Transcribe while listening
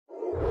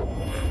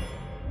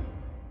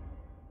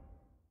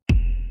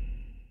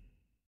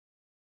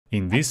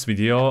In this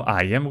video,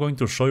 I am going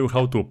to show you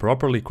how to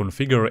properly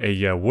configure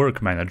a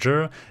work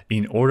manager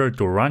in order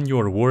to run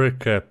your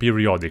work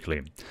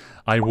periodically.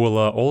 I will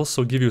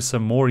also give you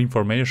some more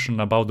information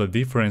about the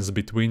difference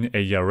between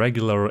a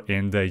regular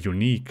and a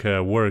unique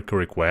work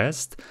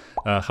request,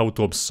 how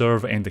to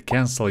observe and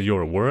cancel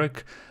your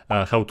work,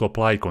 how to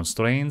apply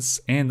constraints,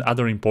 and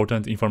other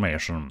important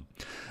information.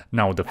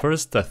 Now, the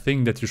first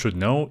thing that you should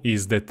know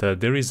is that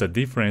there is a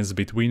difference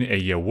between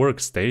a work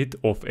state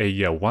of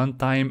a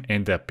one-time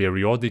and a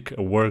periodic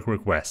work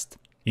request.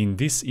 In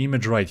this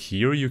image right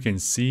here, you can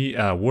see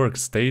work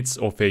states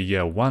of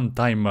a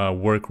one-time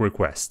work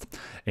request.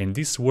 And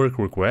this work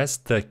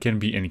request can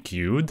be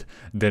enqueued,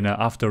 then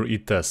after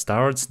it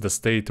starts, the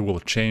state will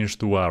change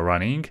to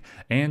running,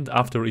 and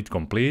after it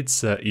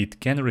completes, it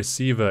can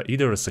receive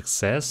either a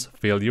success,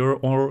 failure,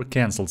 or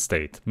cancelled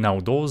state. Now,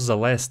 those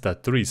last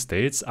three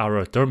states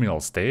are terminal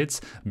states,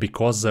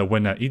 because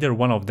when either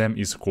one of them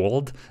is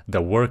called,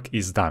 the work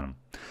is done.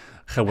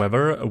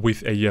 However,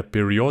 with a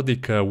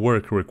periodic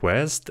work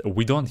request,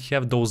 we don't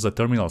have those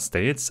terminal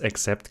states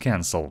except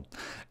cancel.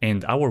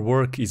 And our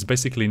work is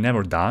basically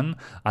never done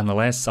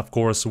unless, of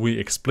course, we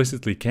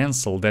explicitly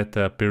cancel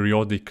that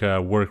periodic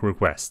work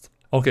request.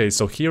 Okay,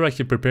 so here I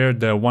have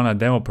prepared one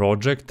demo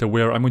project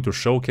where I'm going to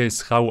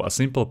showcase how a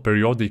simple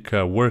periodic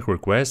work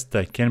request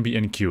can be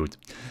enqueued.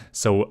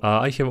 So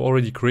I have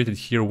already created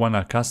here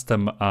one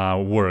custom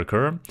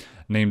worker,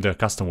 named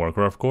custom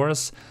worker, of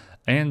course.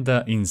 And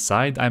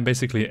inside I'm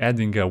basically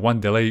adding one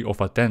delay of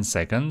 10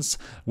 seconds,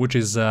 which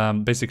is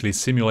basically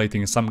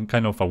simulating some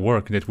kind of a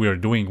work that we are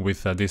doing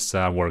with this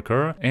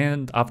worker,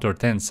 and after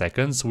 10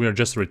 seconds we are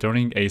just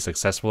returning a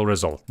successful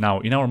result. Now,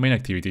 in our main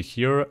activity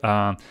here,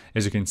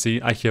 as you can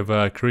see, I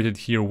have created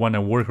here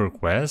one work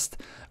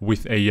request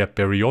with a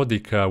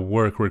periodic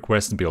work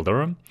request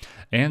builder,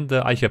 and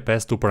I have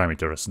passed two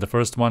parameters. The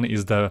first one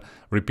is the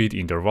repeat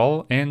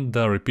interval, and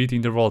the repeat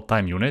interval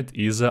time unit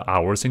is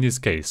hours in this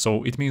case.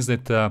 So it means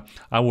that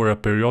our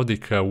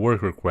periodic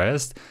work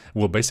request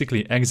will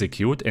basically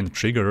execute and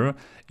trigger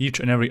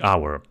each and every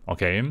hour,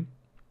 okay?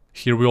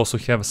 Here we also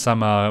have some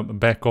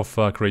back-off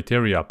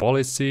criteria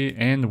policy,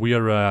 and we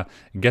are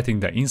getting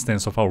the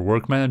instance of our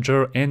work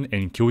manager and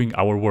enqueuing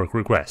our work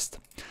request.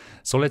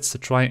 So let's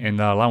try and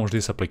launch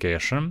this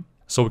application,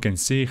 so we can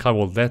see how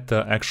will that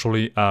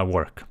actually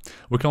work.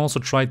 We can also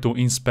try to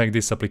inspect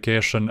this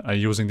application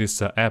using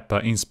this app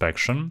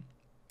inspection,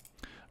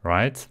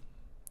 right?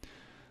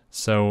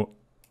 So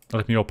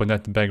let me open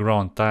that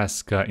background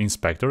task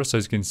inspector. So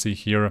as you can see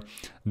here,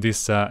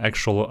 this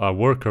actual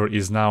worker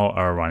is now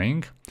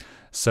running.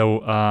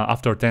 So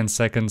after 10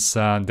 seconds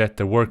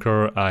that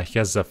worker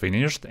has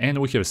finished, and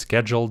we have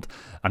scheduled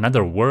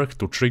another work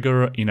to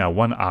trigger in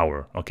 1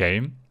 hour,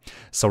 okay?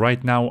 So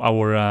right now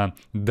our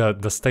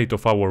the state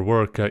of our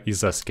work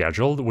is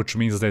scheduled, which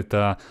means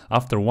that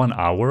after 1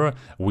 hour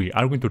we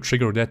are going to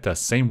trigger that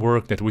same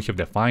work that we have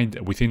defined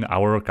within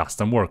our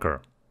custom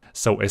worker.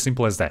 So as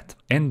simple as that.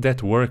 And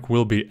that work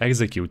will be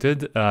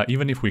executed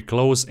even if we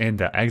close and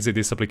exit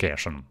this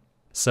application.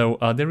 So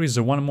there is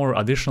one more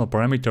additional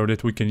parameter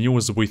that we can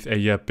use with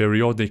a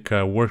periodic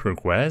work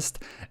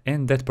request,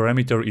 and that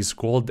parameter is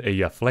called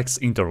a flex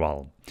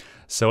interval.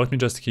 So let me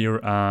just here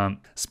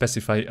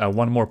specify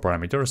one more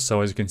parameter.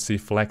 So as you can see,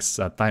 flex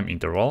time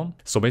interval.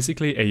 So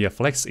basically a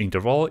flex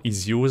interval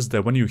is used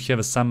when you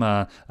have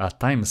some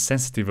time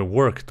sensitive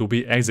work to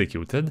be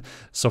executed.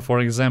 So for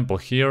example,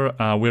 here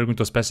we're going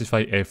to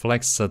specify a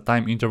flex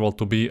time interval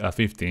to be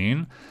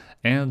 15.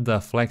 And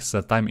the flex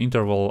time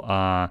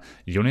interval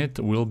unit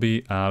will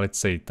be, let's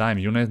say, time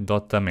unit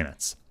dot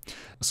minutes.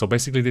 So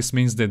basically this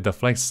means that the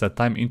flex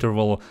time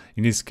interval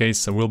in this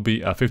case will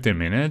be 15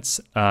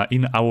 minutes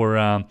in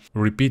our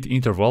repeat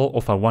interval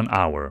of 1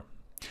 hour.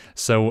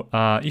 So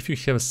if you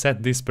have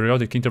set this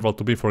periodic interval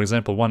to be, for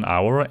example, 1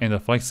 hour and a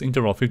flex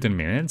interval 15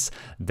 minutes,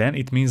 then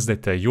it means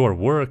that your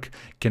work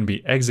can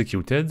be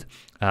executed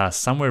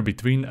somewhere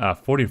between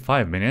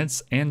 45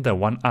 minutes and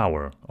 1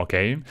 hour,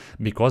 okay?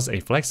 Because a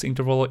flex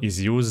interval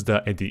is used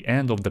at the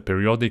end of the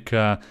periodic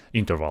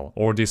interval,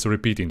 or this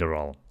repeat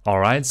interval.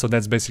 Alright, so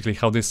that's basically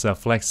how this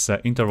flex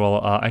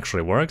interval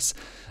actually works.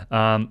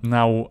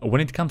 Now,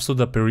 when it comes to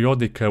the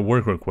periodic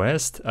work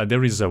request,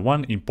 there is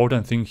one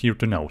important thing here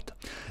to note.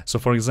 So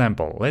for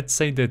example, let's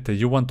say that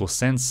you want to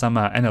send some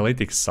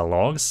analytics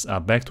logs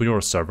back to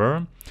your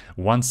server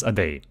once a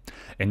day.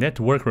 And that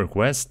work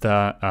request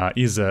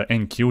is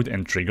enqueued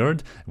and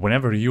triggered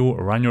whenever you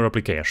run your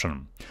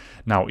application.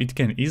 Now, it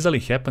can easily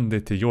happen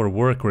that your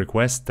work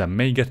request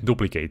may get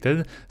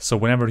duplicated, so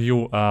whenever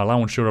you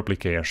launch your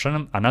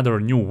application, another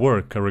new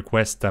work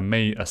request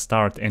may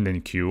start and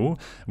enqueue,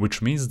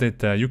 which means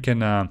that you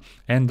can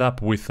end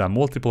up with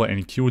multiple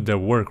enqueued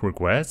work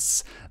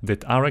requests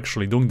that are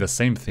actually doing the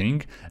same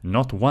thing,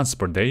 not once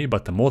per day,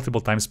 but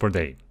multiple times per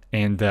day.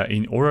 And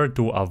in order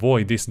to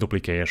avoid this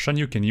duplication,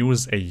 you can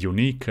use a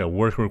unique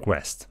work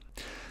request.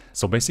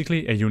 So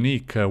basically a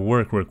unique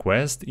work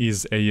request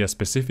is a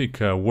specific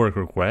work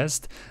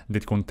request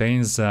that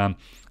contains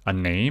a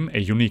name, a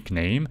unique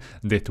name,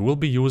 that will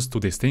be used to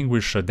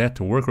distinguish that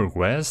work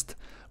request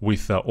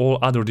with all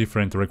other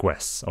different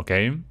requests,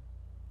 okay?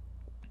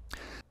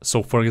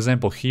 So for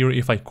example, here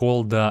if I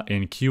call the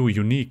enqueue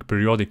unique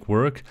periodic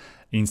work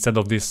instead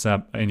of this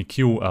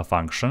enqueue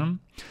function,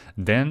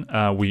 then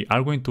we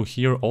are going to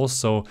here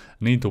also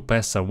need to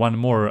pass one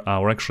more,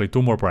 or actually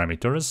two more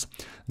parameters.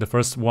 The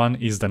first one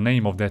is the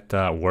name of that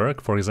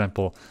work, for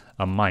example,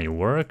 my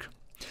work.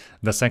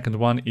 The second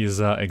one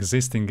is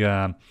existing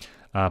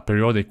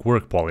periodic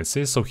work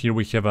policy. So here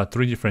we have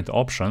three different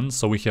options.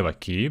 So we have a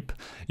keep.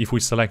 If we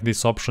select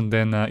this option,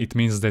 then it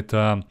means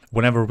that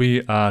whenever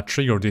we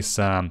trigger this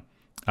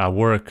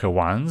work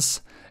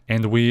once,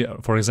 and we,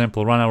 for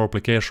example, run our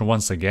application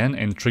once again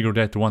and trigger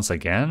that once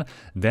again,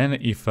 then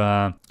if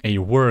a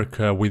work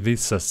with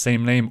this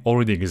same name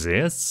already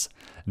exists,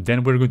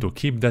 then we're going to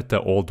keep that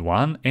old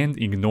one and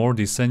ignore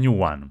this new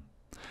one.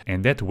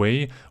 And that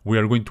way we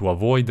are going to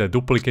avoid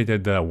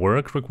duplicated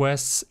work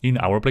requests in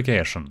our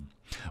application.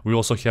 We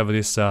also have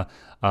this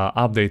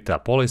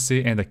update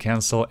policy and a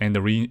cancel and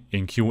a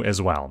re-enqueue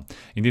as well.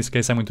 In this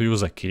case I'm going to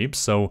use a keep,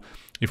 so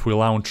if we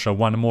launch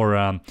one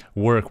more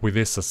work with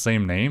this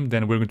same name,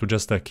 then we're going to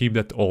just keep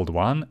that old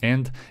one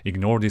and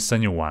ignore this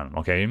new one,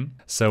 okay?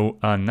 So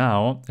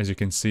now, as you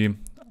can see,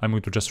 I'm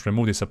going to just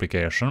remove this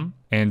application,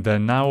 and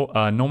now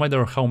no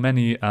matter how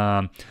many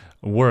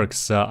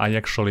works I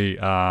actually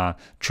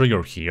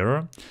trigger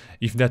here,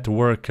 if that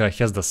work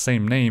has the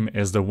same name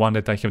as the one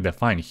that I have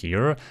defined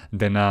here,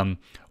 then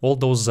all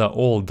those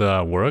old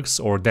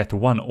works, or that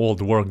one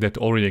old work that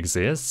already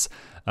exists,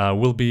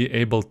 will be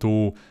able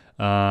to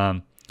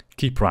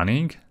keep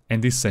running,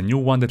 and this new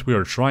one that we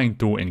are trying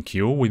to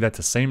enqueue with that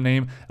same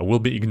name will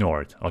be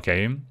ignored,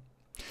 okay?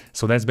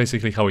 So that's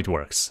basically how it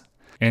works.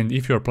 And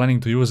if you're planning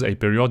to use a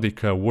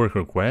periodic work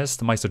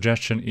request, my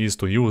suggestion is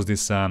to use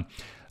this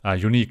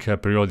unique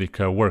periodic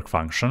work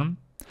function,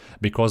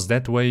 because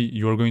that way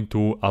you're going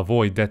to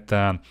avoid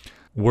that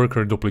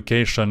worker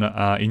duplication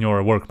in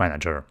your work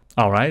manager.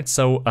 Alright,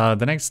 so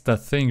the next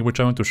thing which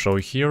I want to show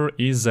here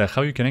is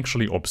how you can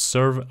actually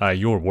observe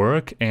your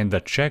work and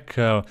check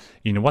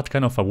in what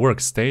kind of a work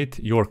state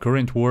your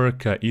current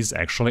work is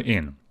actually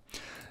in.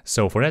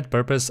 So for that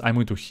purpose, I'm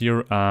going to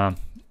here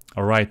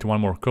write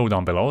one more code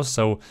down below.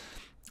 So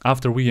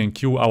after we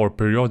enqueue our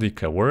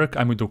periodic work,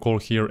 I'm going to call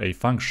here a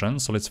function.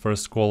 So let's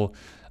first call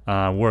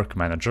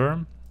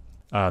WorkManager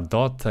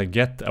dot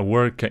get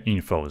work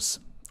infos,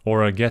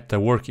 or get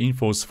work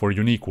infos for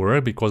unique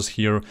work, because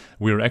here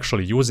we're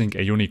actually using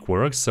a unique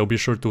work. So be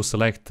sure to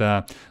select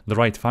the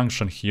right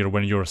function here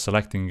when you're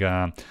selecting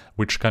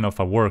which kind of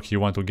a work you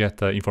want to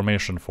get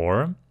information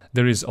for.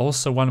 There is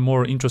also one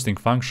more interesting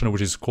function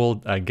which is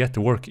called get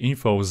work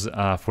infos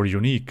for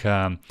unique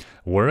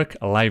work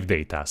live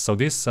data. So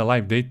this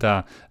live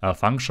data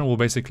function will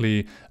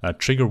basically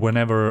trigger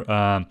whenever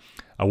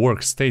a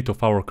work state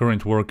of our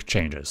current work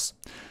changes.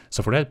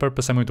 So for that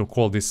purpose, I'm going to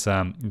call this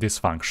this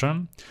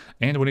function,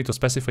 and we need to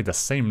specify the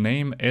same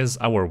name as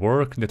our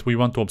work that we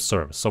want to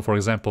observe. So for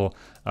example,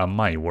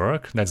 my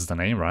work, that's the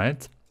name,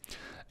 right?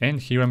 And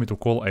here I'm going to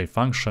call a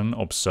function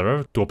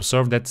observe to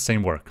observe that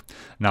same work.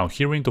 Now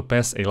here we need to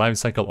pass a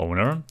lifecycle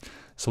owner.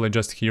 So let's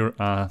just here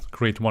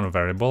create one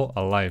variable,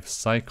 a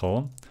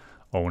lifecycle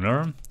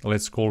owner.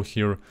 Let's call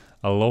here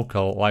a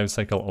local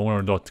lifecycle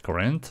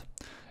owner.current,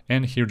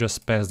 and here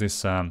just pass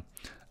this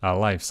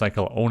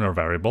lifecycle owner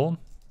variable.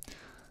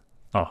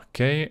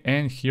 Okay,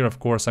 and here of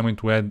course I'm going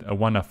to add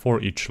one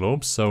for each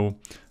loop. So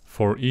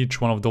for each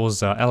one of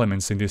those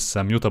elements in this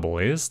mutable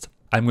list,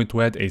 I'm going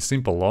to add a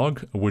simple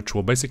log, which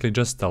will basically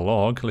just a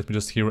log. Let me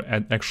just here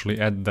actually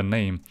add the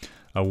name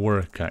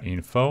work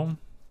info,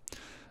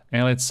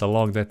 and let's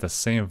log that the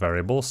same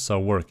variable, so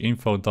work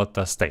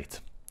info.state.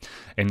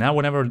 And now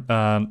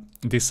whenever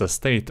this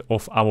state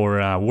of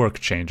our work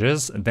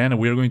changes, then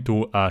we're going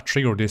to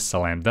trigger this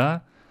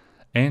lambda,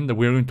 and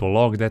we're going to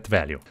log that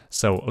value.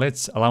 So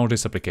let's launch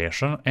this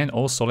application, and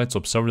also let's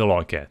observe the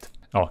logcat.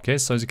 Okay,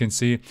 so as you can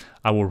see,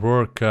 our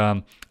work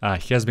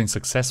has been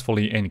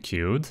successfully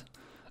enqueued.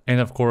 And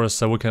of course,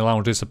 we can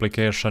launch this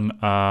application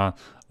all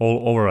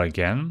over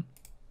again.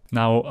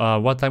 Now,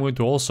 what I'm going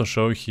to also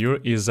show here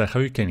is how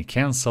you can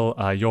cancel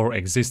your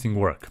existing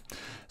work.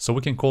 So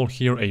we can call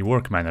here a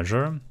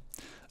WorkManager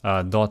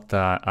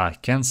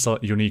dot cancel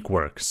unique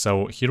work.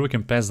 So here we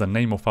can pass the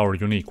name of our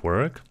unique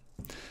work.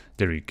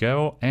 There you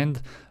go,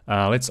 and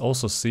let's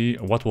also see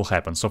what will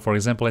happen. So for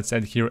example, let's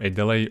add here a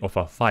delay of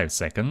 5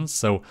 seconds.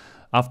 So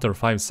after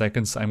 5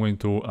 seconds, I'm going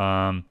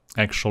to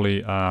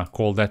actually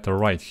call that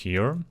right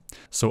here.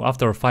 So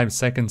after 5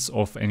 seconds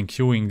of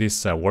enqueuing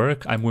this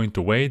work, I'm going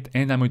to wait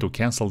and I'm going to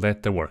cancel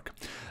that work.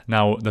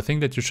 Now, the thing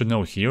that you should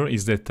know here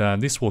is that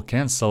this will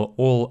cancel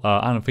all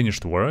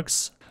unfinished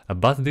works,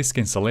 but this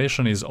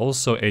cancellation is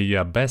also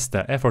a best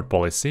effort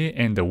policy,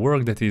 and the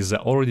work that is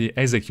already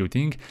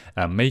executing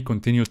may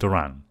continue to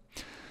run.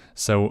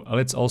 So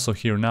let's also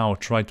here now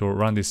try to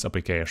run this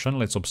application.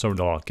 Let's observe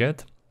the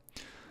logcat,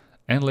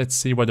 and let's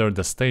see whether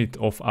the state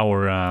of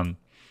our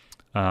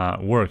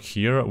work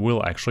here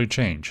will actually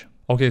change.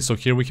 Okay, so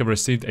here we have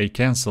received a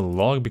cancel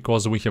log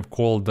because we have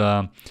called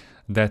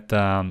that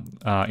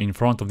in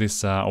front of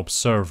this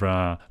observe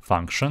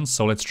function.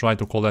 So let's try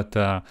to call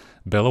that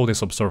below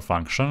this observe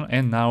function,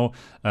 and now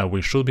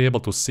we should be able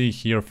to see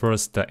here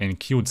first the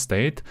enqueued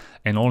state,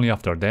 and only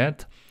after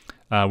that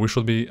we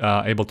should be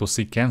able to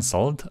see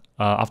cancelled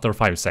after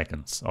 5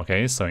 seconds.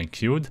 Okay, so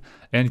enqueued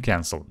and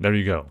cancelled. There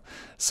you go.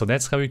 So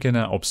that's how you can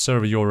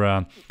observe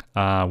your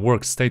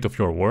work state of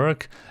your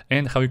work,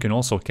 and how you can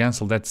also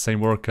cancel that same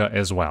work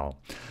as well.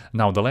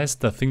 Now, the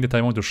last thing that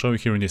I want to show you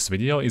here in this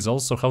video is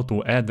also how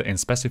to add and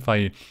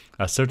specify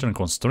certain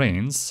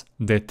constraints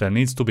that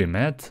needs to be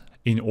met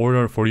in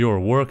order for your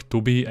work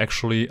to be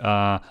actually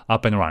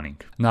up and running.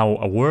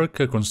 Now, work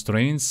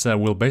constraints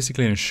will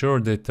basically ensure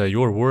that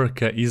your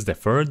work is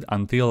deferred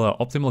until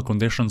optimal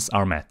conditions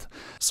are met.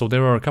 So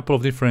there are a couple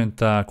of different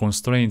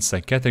constraints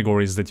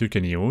categories that you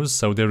can use.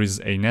 So there is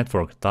a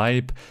network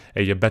type,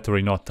 a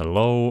battery not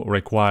low,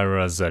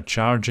 requires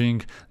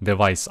charging,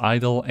 device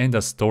idle, and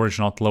a storage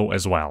not low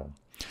as well.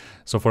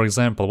 So for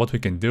example, what we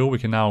can do, we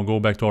can now go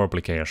back to our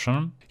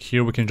application.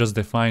 Here we can just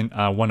define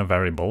one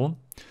variable.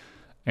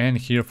 And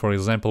here, for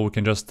example, we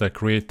can just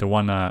create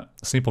one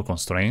simple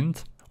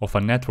constraint of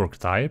a network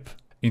type,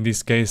 in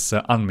this case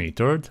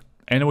unmetered.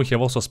 And we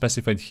have also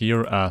specified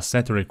here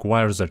set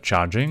requires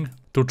charging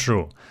to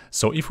true.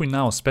 So if we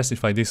now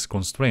specify these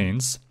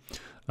constraints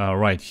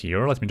right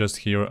here, let me just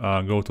here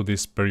go to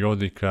this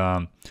periodic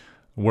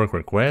work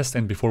request,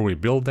 and before we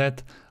build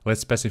that,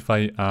 let's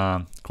specify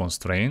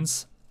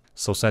constraints.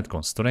 So set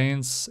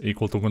constraints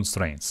equal to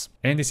constraints.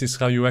 And this is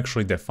how you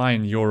actually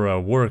define your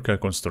work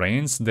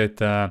constraints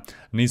that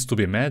needs to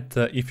be met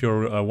if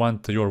you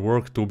want your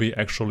work to be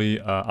actually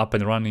up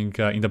and running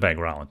in the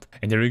background.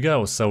 And there you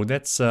go. So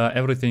that's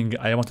everything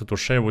I wanted to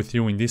share with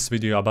you in this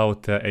video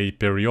about a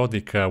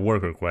periodic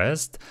work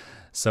request.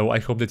 So I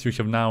hope that you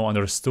have now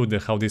understood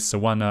how this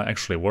one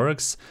actually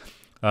works.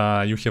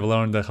 You have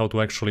learned how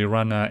to actually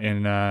run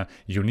a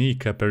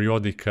unique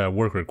periodic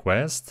work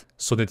request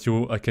so that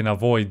you can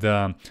avoid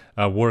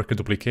work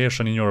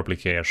duplication in your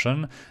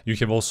application. You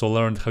have also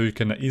learned how you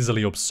can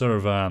easily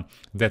observe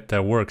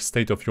that work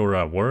state of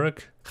your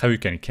work, how you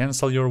can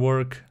cancel your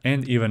work,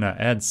 and even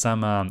add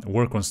some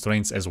work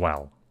constraints as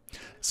well.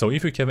 So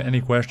if you have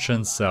any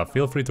questions,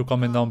 feel free to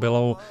comment down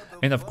below,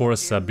 and of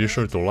course be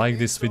sure to like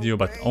this video,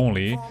 but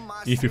only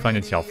if you find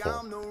it helpful.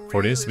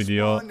 For this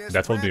video,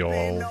 that will be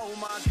all.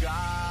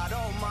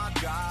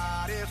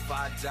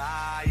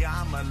 Die,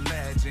 I'm a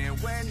legend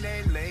when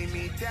they lay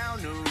me down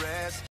to rest.